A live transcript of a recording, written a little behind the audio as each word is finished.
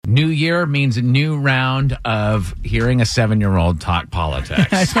New year means a new round of hearing a 7-year-old talk politics.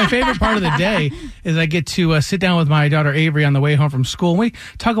 It's my favorite part of the day is I get to sit down with my daughter Avery on the way home from school. And we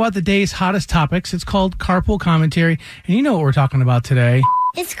talk about the day's hottest topics. It's called Carpool Commentary. And you know what we're talking about today.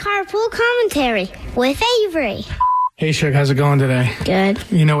 It's Carpool Commentary with Avery. Hey, Shug, how's it going today? Good.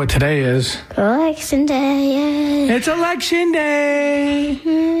 You know what today is? Election day. It's Election Day.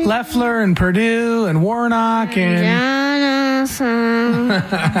 Loeffler and Perdue and Warnock and... Jonathan.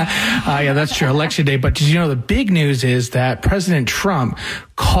 Yeah, that's true. Election Day. But did you know the big news is that President Trump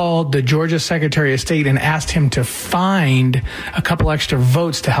called the Georgia Secretary of State and asked him to find a couple extra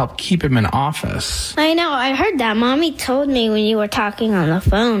votes to help keep him in office. I know. I heard that. Mommy told me when you were talking on the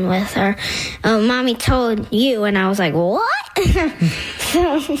phone with her. Mommy told you, and I was like, what?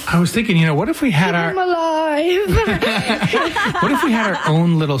 I was thinking, what if we had I'm alive. what if we had our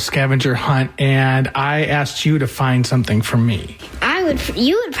own little scavenger hunt and I asked you to find something for me?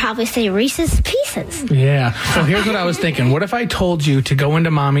 You would probably say Reese's Pieces. Yeah. So here's what I was thinking. What if I told you to go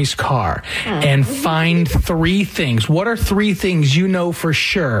into Mommy's car and find 3 things? What are 3 things you know for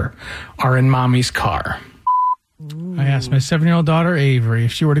sure are in Mommy's car? I asked my 7-year-old daughter, Avery,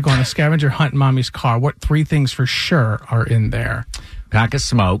 if she were to go on a scavenger hunt in Mommy's car, what 3 things for sure are in there? Pack of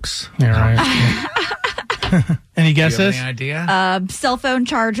smokes. Yeah, right. Any guesses? Do you have any idea? Cell phone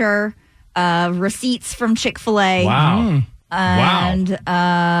charger, receipts from Chick-fil-A. Wow. And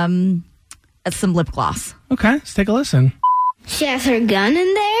some lip gloss. Okay, let's take a listen. She has her gun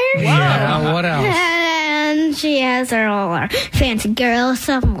in there. Wow. Yeah, what else? And she has all her fancy girl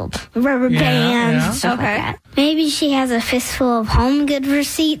stuff, rubber bands, stuff like that. Maybe she has a fistful of home good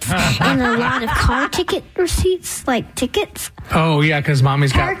receipts and a lot of car ticket receipts, like tickets. Oh, yeah, because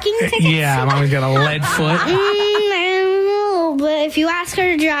Mommy's got... Parking tickets? Yeah, Mommy's got a lead foot. I don't know, but if you ask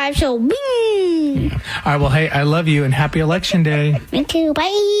her to drive, she'll bing. Yeah. All right, well, hey, I love you, and happy Election Day. Me too,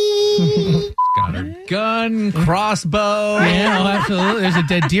 bye. Got her gun, crossbow. Yeah, absolutely. There's a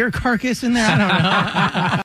dead deer carcass in there. I don't know.